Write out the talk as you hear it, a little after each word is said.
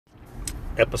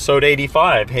Episode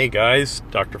 85. Hey guys,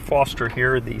 Dr. Foster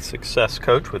here, the success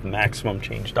coach with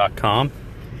MaximumChange.com.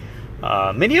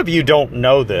 Many of you don't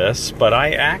know this, but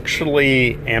I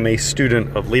actually am a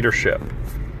student of leadership.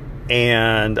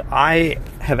 And I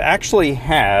have actually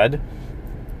had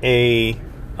a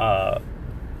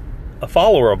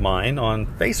follower of mine on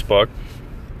Facebook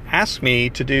ask me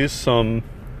to do some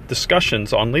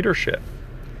discussions on leadership.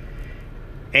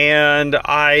 And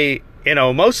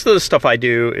most of the stuff I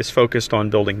do is focused on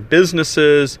building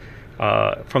businesses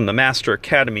from the Master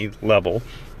Academy level,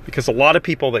 because a lot of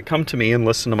people that come to me and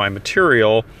listen to my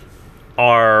material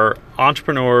are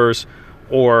entrepreneurs,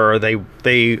 or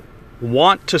they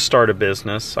want to start a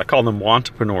business. I call them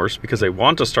wantrepreneurs because they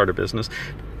want to start a business,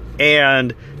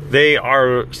 and they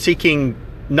are seeking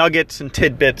nuggets and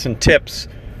tidbits and tips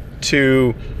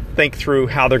to think through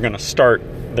how they're going to start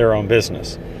their own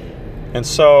business. And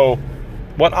so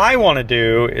what I want to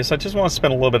do is I just want to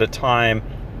spend a little bit of time,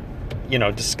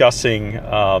 discussing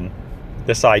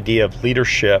this idea of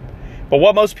leadership. But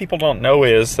what most people don't know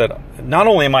is that not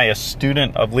only am I a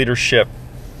student of leadership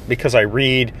because I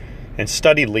read and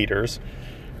study leaders,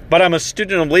 but I'm a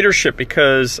student of leadership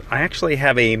because I actually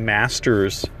have a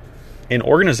master's in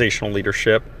organizational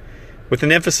leadership with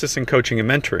an emphasis in coaching and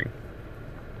mentoring.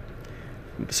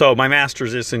 So my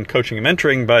master's is in coaching and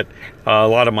mentoring, but a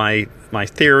lot of my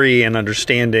theory and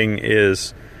understanding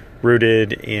is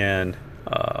rooted in,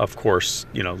 of course,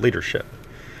 leadership.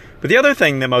 But the other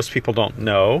thing that most people don't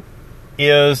know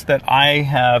is that I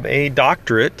have a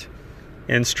doctorate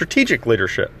in strategic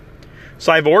leadership.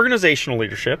 So I have organizational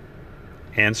leadership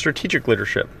and strategic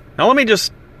leadership. Now let me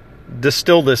just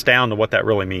distill this down to what that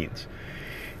really means.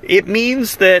 It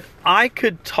means that I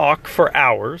could talk for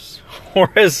hours,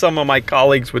 or as some of my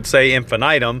colleagues would say,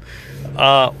 infinitum,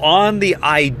 on the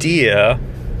idea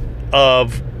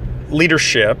of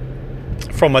leadership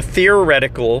from a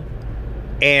theoretical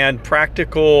and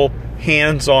practical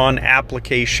hands-on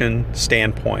application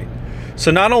standpoint.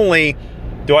 So not only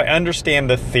do I understand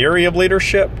the theory of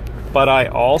leadership, but I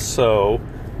also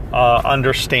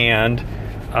understand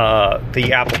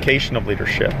the application of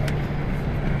leadership.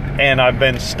 And I've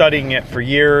been studying it for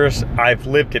years. I've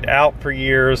lived it out for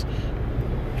years.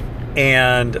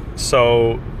 And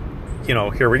so,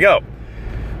 here we go.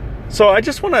 So I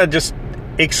just want to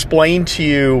explain to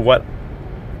you what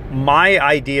my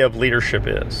idea of leadership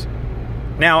is.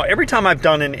 Now, every time I've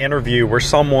done an interview where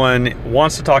someone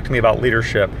wants to talk to me about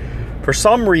leadership, for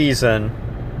some reason,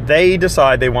 they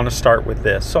decide they want to start with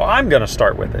this. So I'm going to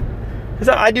start with it, because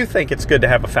I do think it's good to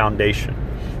have a foundation.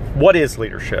 What is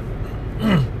leadership?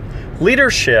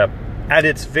 Leadership, at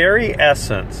its very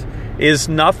essence, is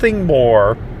nothing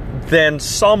more than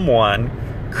someone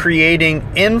creating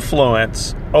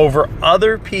influence over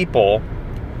other people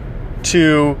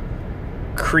to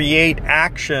create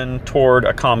action toward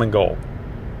a common goal.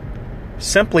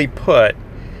 Simply put,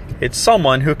 it's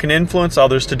someone who can influence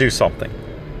others to do something.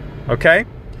 Okay?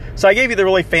 So I gave you the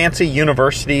really fancy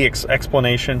university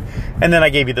explanation, and then I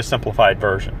gave you the simplified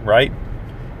version, right?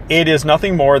 It is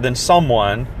nothing more than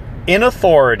someone in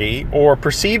authority or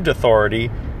perceived authority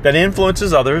that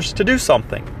influences others to do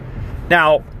something.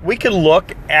 Now, we can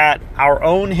look at our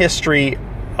own history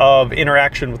of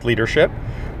interaction with leadership,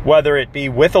 whether it be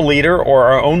with a leader or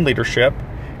our own leadership,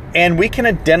 and we can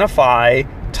identify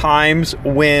times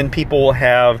when people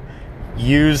have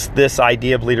used this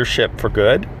idea of leadership for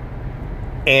good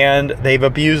and they've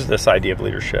abused this idea of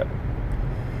leadership.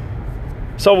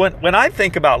 So when I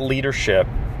think about leadership,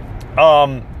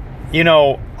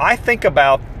 I think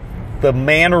about the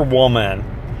man or woman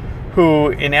who,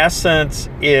 in essence,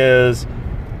 is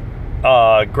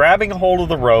grabbing a hold of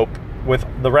the rope with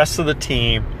the rest of the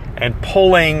team and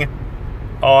pulling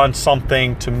on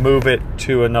something to move it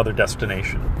to another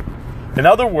destination. In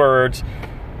other words,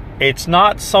 it's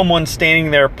not someone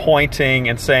standing there pointing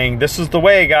and saying, "This is the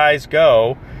way, guys,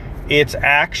 go." It's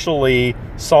actually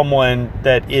someone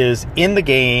that is in the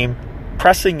game,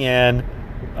 pressing in,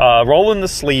 rolling the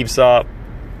sleeves up,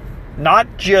 not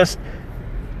just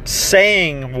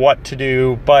saying what to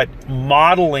do, but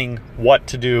modeling what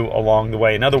to do along the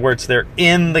way. In other words, they're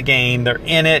in the game, they're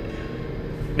in it.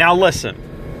 Now listen,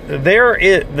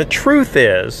 the truth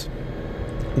is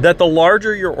that the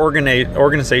larger your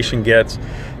organization gets,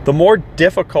 the more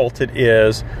difficult it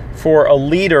is for a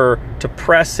leader to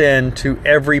press into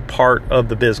every part of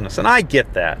the business. And I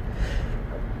get that.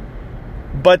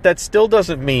 But that still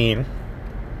doesn't mean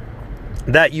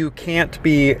that you can't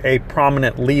be a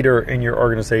prominent leader in your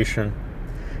organization.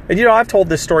 And I've told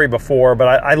this story before, but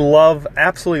I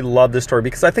absolutely love this story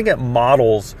because I think it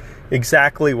models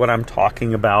exactly what I'm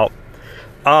talking about.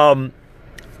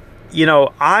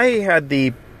 I had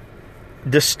the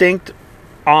distinct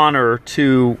honor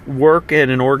to work in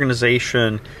an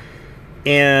organization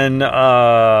in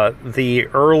the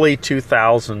early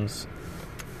 2000s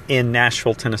in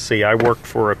Nashville, Tennessee. I worked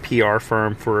for a PR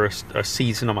firm for a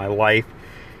season of my life,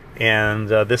 and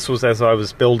this was as I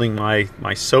was building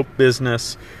my soap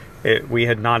business. We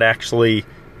had not actually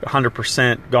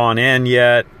 100% gone in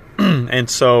yet, and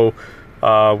so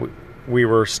we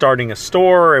were starting a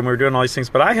store and we were doing all these things.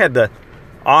 But I had the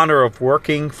honor of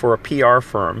working for a PR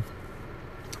firm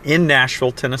in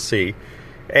Nashville, Tennessee,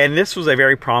 and this was a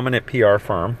very prominent PR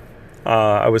firm.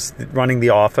 I was running the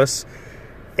office,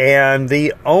 and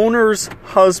the owner's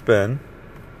husband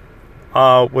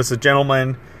was a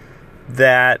gentleman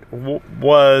that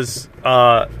was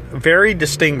very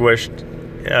distinguished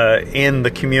in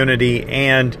the community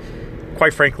and,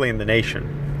 quite frankly, in the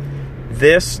nation.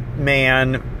 This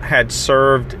man had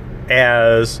served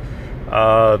as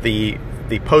the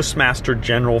Postmaster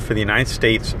General for the United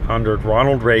States under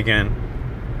Ronald Reagan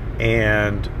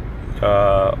and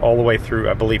all the way through,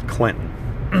 I believe,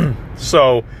 Clinton.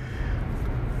 So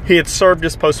he had served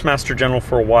as Postmaster General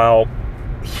for a while.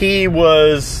 He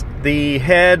was the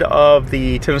head of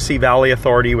the Tennessee Valley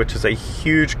Authority, which is a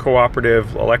huge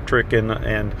cooperative electric and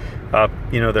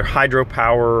their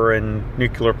hydropower and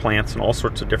nuclear plants and all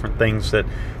sorts of different things that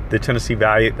the Tennessee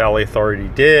Valley Authority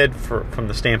did from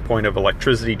the standpoint of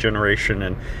electricity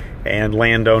generation and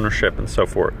land ownership and so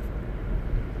forth.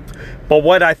 But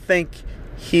what I think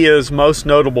he is most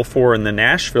notable for in the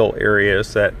Nashville area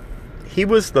is that he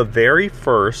was the very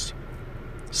first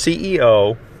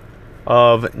CEO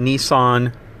of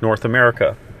Nissan North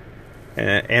America.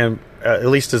 And at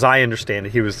least as I understand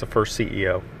it, he was the first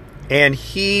CEO. And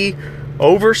he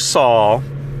oversaw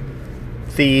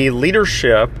the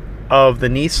leadership of the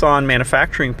Nissan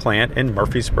manufacturing plant in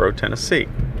Murfreesboro, Tennessee.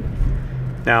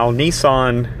 Now,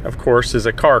 Nissan, of course, is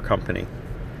a car company.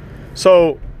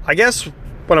 So I guess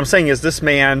what I'm saying is this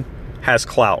man has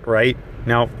clout, right?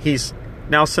 Now, he's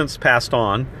now since passed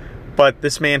on, but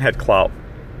this man had clout.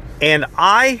 And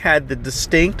I had the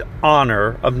distinct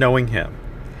honor of knowing him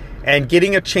and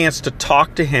getting a chance to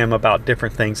talk to him about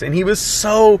different things. And he was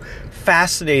so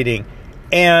fascinating.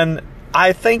 And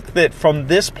I think that from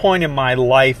this point in my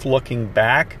life, looking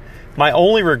back, my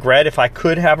only regret, if I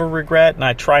could have a regret, and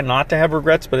I try not to have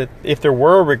regrets, but if there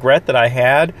were a regret that I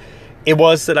had, it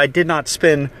was that I did not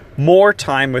spend more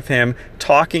time with him,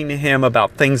 talking to him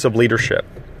about things of leadership.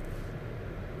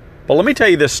 But let me tell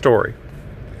you this story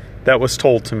that was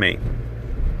told to me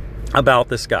about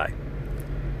this guy.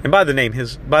 And by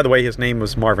the way, his name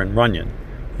was Marvin Runyon.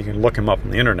 You can look him up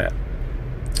on the internet.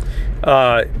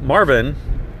 Marvin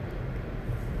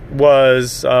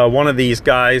was one of these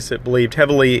guys that believed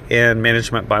heavily in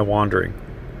management by wandering.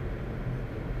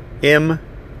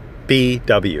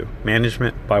 MBW,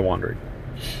 management by wandering.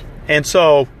 And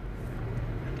so,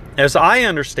 as I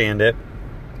understand it,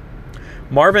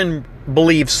 Marvin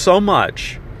believed so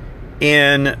much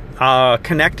in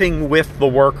connecting with the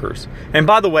workers. And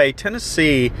by the way,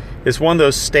 Tennessee is one of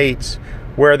those states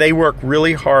where they work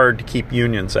really hard to keep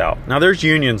unions out. Now, there's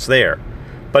unions there,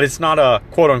 but it's not a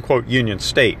quote-unquote union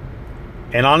state.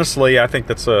 And honestly, I think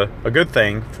that's a good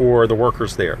thing for the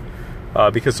workers there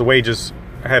because the wages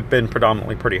have been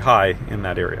predominantly pretty high in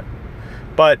that area.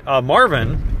 But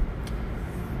Marvin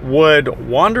would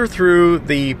wander through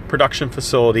the production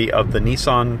facility of the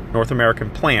Nissan North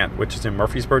American plant, which is in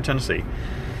Murfreesboro, Tennessee.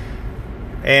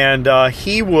 And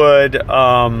he would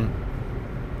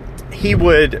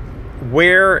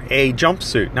wear a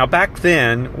jumpsuit. Now, back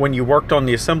then, when you worked on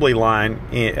the assembly line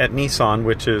at Nissan,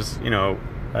 which is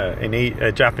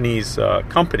a Japanese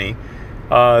company,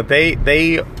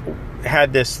 they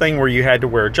had this thing where you had to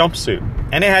wear a jumpsuit,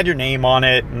 and it had your name on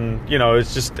it, and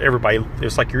it's just everybody. It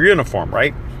was like your uniform,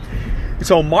 right?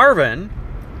 So Marvin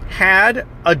had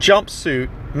a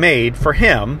jumpsuit made for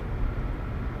him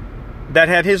that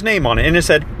had his name on it, and it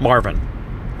said Marvin,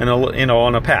 and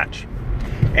on a patch.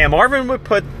 And Marvin would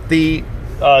put the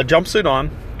jumpsuit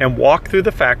on and walk through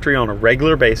the factory on a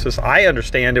regular basis. I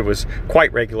understand it was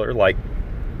quite regular, like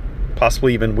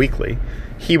possibly even weekly.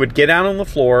 He would get out on the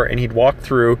floor and he'd walk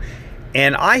through.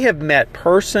 And I have met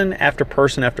person after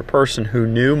person after person who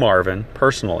knew Marvin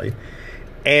personally.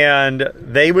 And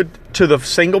they would, to the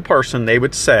single person, they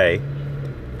would say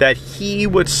that he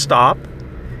would stop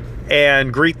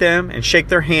and greet them and shake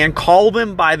their hand, call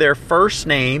them by their first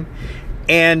name.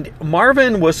 And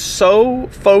Marvin was so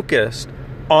focused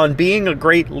on being a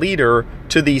great leader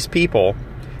to these people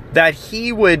that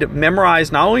he would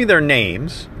memorize not only their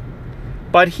names,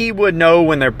 but he would know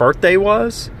when their birthday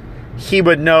was. He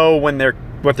would know when their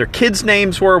their kids'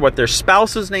 names were, what their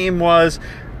spouse's name was.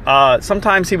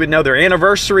 Sometimes he would know their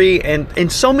anniversary,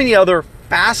 and so many other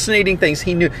fascinating things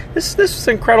he knew. This was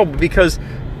incredible because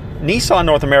Nissan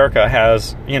North America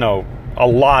has, a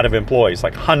lot of employees,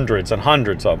 like hundreds and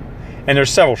hundreds of them. And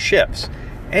there's several shifts.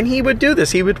 And he would do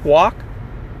this. He would walk,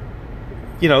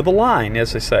 the line,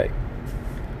 as they say.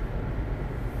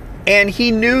 And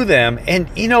he knew them. And,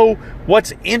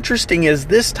 what's interesting is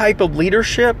this type of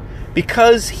leadership,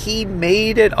 because he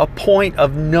made it a point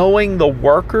of knowing the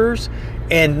workers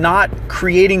and not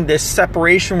creating this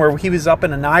separation where he was up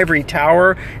in an ivory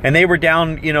tower and they were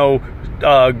down,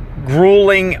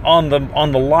 grueling on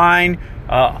the line,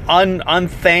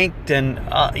 unthanked, and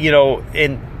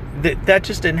that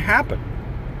just didn't happen.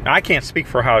 Now, I can't speak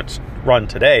for how it's run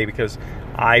today because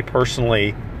I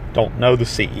personally don't know the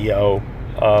CEO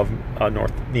of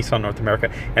Nissan North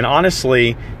America, and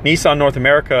honestly, Nissan North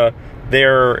America,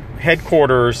 their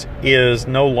headquarters is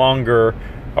no longer,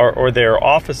 or their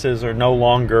offices are no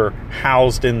longer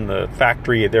housed in the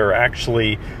factory. They're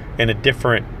actually in a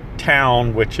different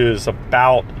town, which is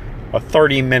about a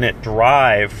 30-minute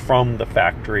drive from the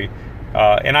factory.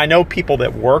 And I know people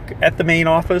that work at the main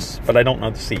office, but I don't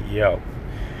know the CEO.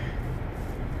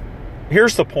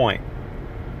 Here's the point.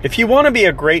 If you want to be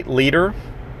a great leader,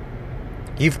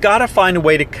 you've got to find a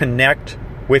way to connect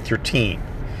with your team.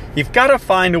 You've got to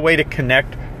find a way to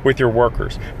connect with your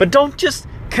workers. But don't just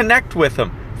connect with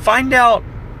them. Find out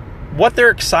what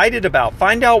they're excited about.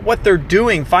 Find out what they're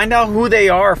doing. Find out who they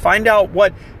are. Find out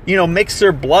what, makes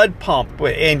their blood pump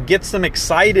and gets them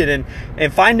excited,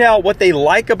 and find out what they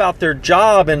like about their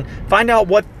job, and find out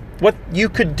what you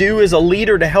could do as a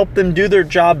leader to help them do their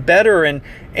job better,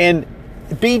 and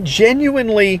be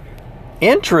genuinely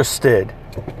interested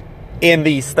in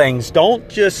these things. Don't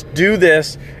just do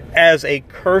this as a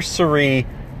cursory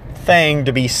thing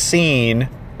to be seen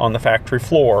on the factory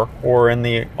floor or in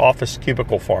the office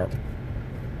cubicle farm.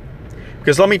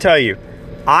 Because let me tell you,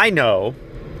 I know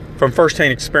from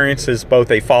firsthand experience as both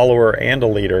a follower and a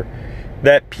leader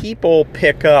that people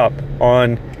pick up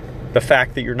on the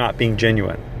fact that you're not being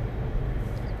genuine.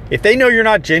 If they know you're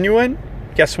not genuine,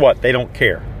 guess what? They don't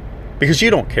care. Because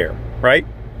you don't care, right?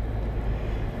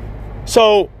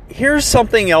 So here's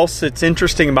something else that's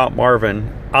interesting about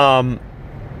Marvin. And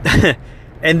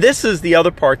this is the other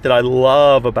part that I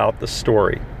love about the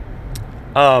story.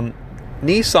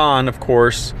 Nissan, of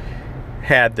course,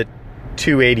 had the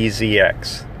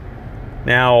 280ZX.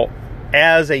 Now,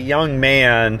 as a young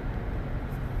man,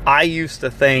 I used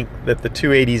to think that the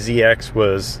 280ZX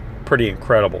was pretty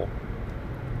incredible.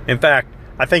 In fact,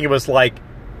 I think it was like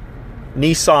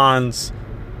Nissan's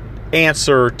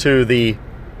answer to the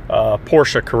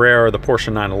Porsche Carrera or the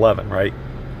Porsche 911, right?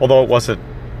 Although it wasn't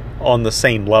on the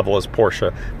same level as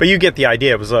Porsche, but you get the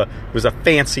idea. It was a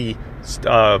fancy,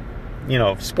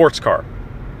 sports car.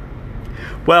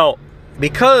 Well,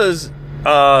 because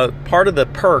part of the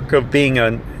perk of being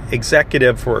an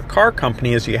executive for a car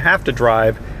company is you have to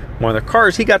drive one of the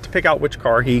cars. He got to pick out which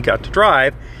car he got to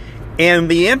drive. And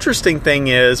the interesting thing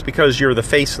is, because you're the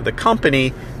face of the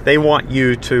company, they want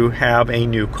you to have a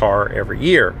new car every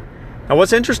year. Now,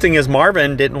 what's interesting is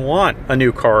Marvin didn't want a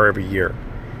new car every year.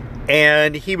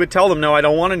 And he would tell them, no, I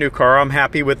don't want a new car. I'm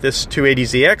happy with this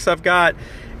 280ZX I've got.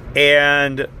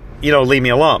 And, leave me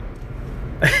alone.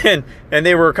 And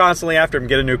they were constantly after him,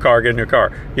 get a new car.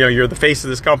 You're the face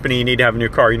of this company. You need to have a new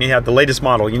car. You need to have the latest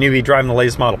model. You need to be driving the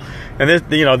latest model. And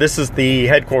this is the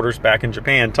headquarters back in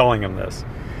Japan telling him this.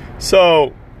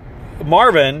 So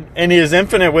Marvin, in his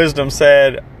infinite wisdom,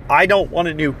 said, I don't want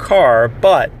a new car,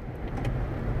 but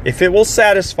if it will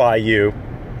satisfy you,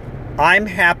 I'm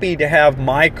happy to have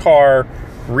my car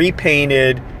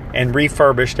repainted and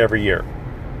refurbished every year.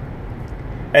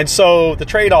 And so the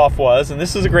trade-off was, and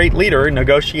this is a great leader,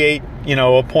 negotiate,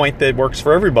 a point that works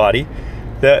for everybody.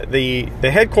 The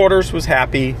headquarters was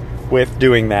happy with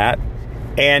doing that,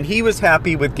 and he was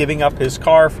happy with giving up his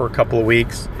car for a couple of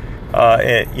weeks,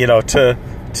 to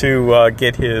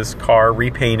get his car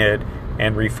repainted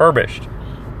and refurbished.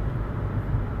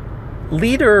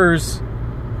 Leaders,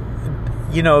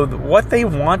 what they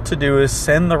want to do is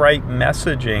send the right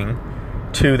messaging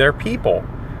to their people.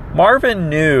 Marvin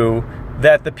knew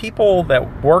that the people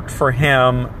that worked for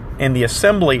him in the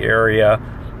assembly area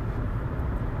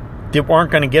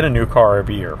weren't going to get a new car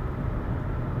every year.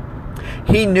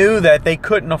 He knew that they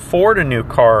couldn't afford a new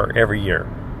car every year.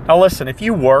 Now listen, if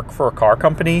you work for a car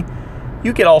company,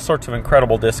 you get all sorts of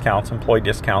incredible discounts, employee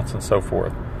discounts and so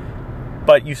forth.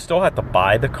 But you still have to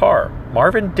buy the car.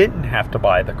 Marvin didn't have to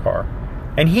buy the car.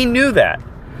 And he knew that.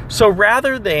 So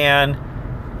rather than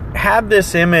have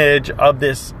this image of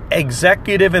this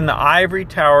executive in the ivory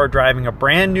tower driving a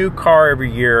brand new car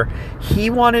every year. He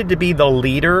wanted to be the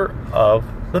leader of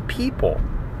the people.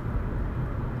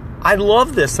 I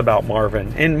love this about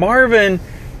Marvin. And Marvin,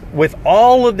 with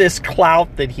all of this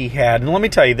clout that he had, and let me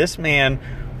tell you, this man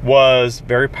was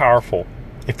very powerful.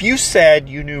 If you said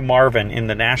you knew Marvin in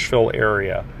the Nashville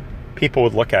area, people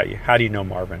would look at you. How do you know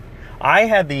Marvin? I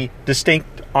had the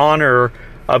distinct honor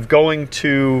of going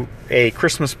to a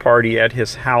Christmas party at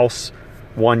his house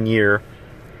one year,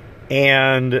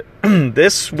 and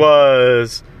this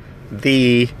was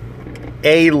the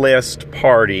A-list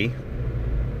party.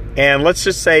 And let's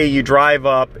just say you drive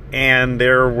up and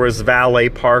there was valet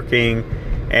parking,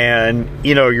 and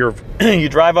you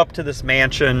drive up to this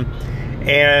mansion,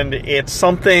 and it's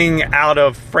something out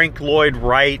of Frank Lloyd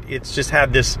Wright. It's just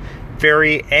had this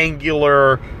very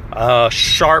angular,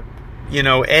 sharp,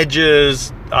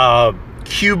 edges,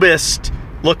 cubist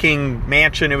looking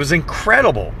mansion. It was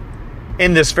incredible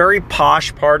in this very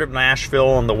posh part of Nashville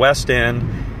on the West End.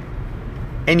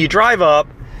 And you drive up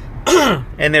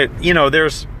and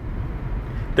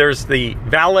there's the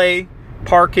valet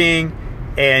parking,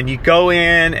 and you go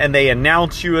in and they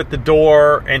announce you at the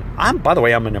door. And by the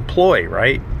way, I'm an employee,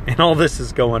 right? And all this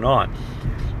is going on.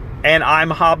 And I'm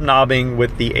hobnobbing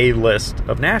with the A-list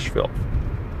of Nashville.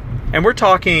 And we're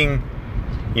talking,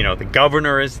 the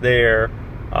governor is there,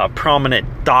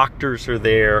 prominent doctors are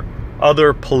there,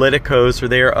 other politicos are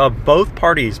there, of both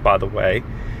parties, by the way.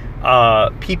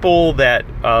 People that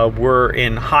were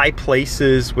in high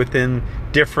places within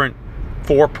different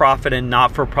for-profit and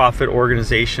not-for-profit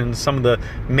organizations. Some of the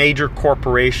major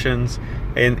corporations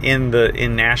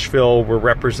in Nashville were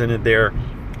represented there,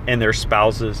 and their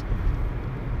spouses.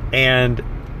 And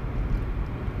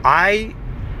I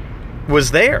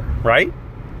was there, right?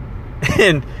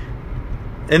 And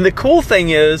the cool thing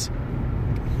is,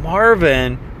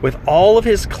 Marvin, with all of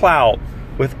his clout,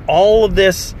 with all of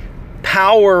this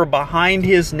power behind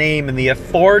his name and the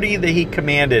authority that he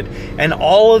commanded, and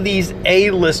all of these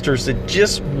A-listers that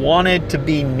just wanted to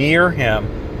be near him,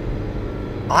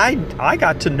 I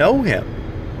got to know him.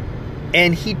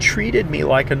 And he treated me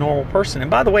like a normal person.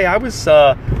 And by the way, I was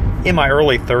in my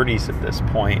early 30s at this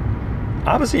point.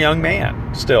 I was a young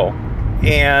man still.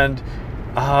 And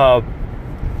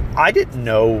I didn't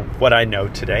know what I know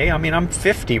today. I mean, I'm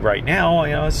 50 right now.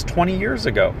 It's 20 years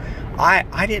ago.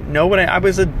 I didn't know I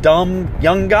was a dumb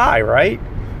young guy, right?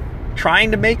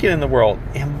 Trying to make it in the world.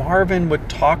 And Marvin would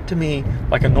talk to me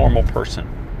like a normal person.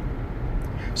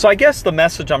 So I guess the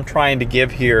message I'm trying to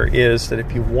give here is that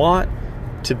if you want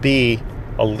to be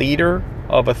a leader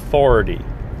of authority,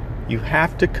 you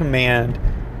have to command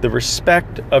the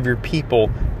respect of your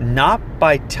people, not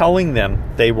by telling them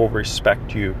they will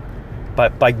respect you,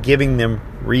 but by giving them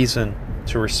reason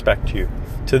to respect you.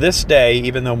 To this day,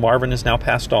 even though Marvin is now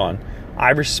passed on, I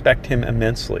respect him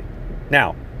immensely.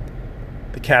 Now,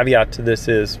 the caveat to this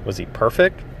is, was he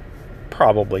perfect?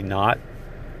 Probably not.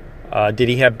 Did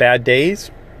he have bad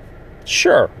days?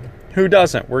 Sure. Who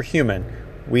doesn't? We're human.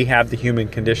 We have the human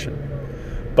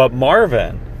condition. But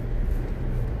Marvin,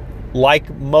 like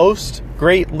most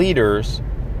great leaders,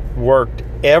 worked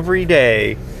every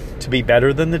day to be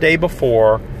better than the day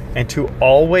before, and to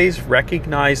always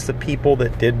recognize the people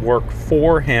that did work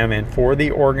for him and for the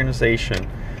organization,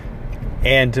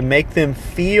 and to make them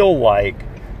feel like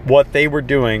what they were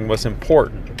doing was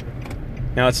important.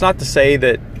 Now, it's not to say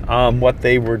that what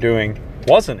they were doing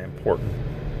wasn't important,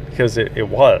 because it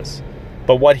was.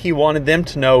 But what he wanted them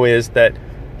to know is that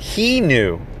he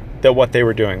knew that what they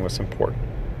were doing was important.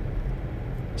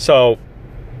 So,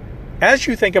 as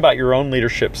you think about your own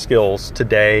leadership skills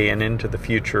today and into the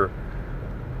future,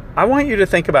 I want you to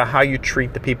think about how you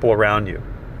treat the people around you.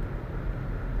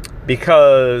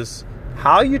 Because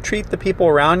how you treat the people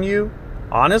around you,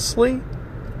 honestly,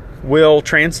 will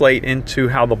translate into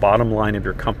how the bottom line of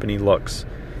your company looks,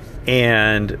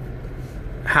 and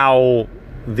how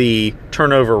the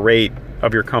turnover rate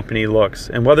of your company looks,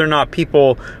 and whether or not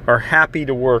people are happy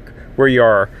to work where you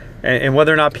are, and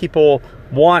whether or not people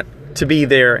want to be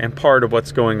there and part of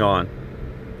what's going on.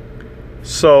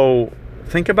 So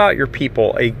think about your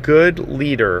people. A good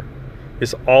leader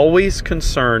is always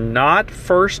concerned not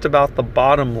first about the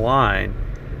bottom line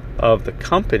of the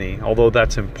company, although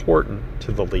that's important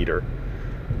to the leader.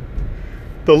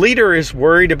 The leader is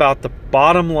worried about the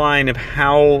bottom line of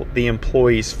how the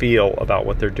employees feel about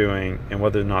what they're doing and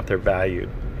whether or not they're valued.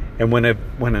 And when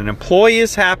an employee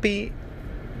is happy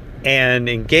and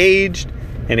engaged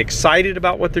and excited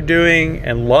about what they're doing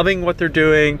and loving what they're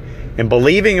doing and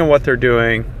believing in what they're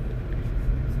doing,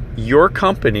 your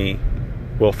company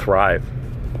will thrive.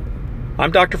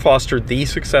 I'm Dr. Foster, the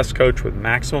success coach with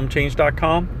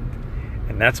MaximumChange.com.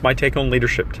 And that's my take on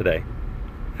leadership today.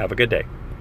 Have a good day.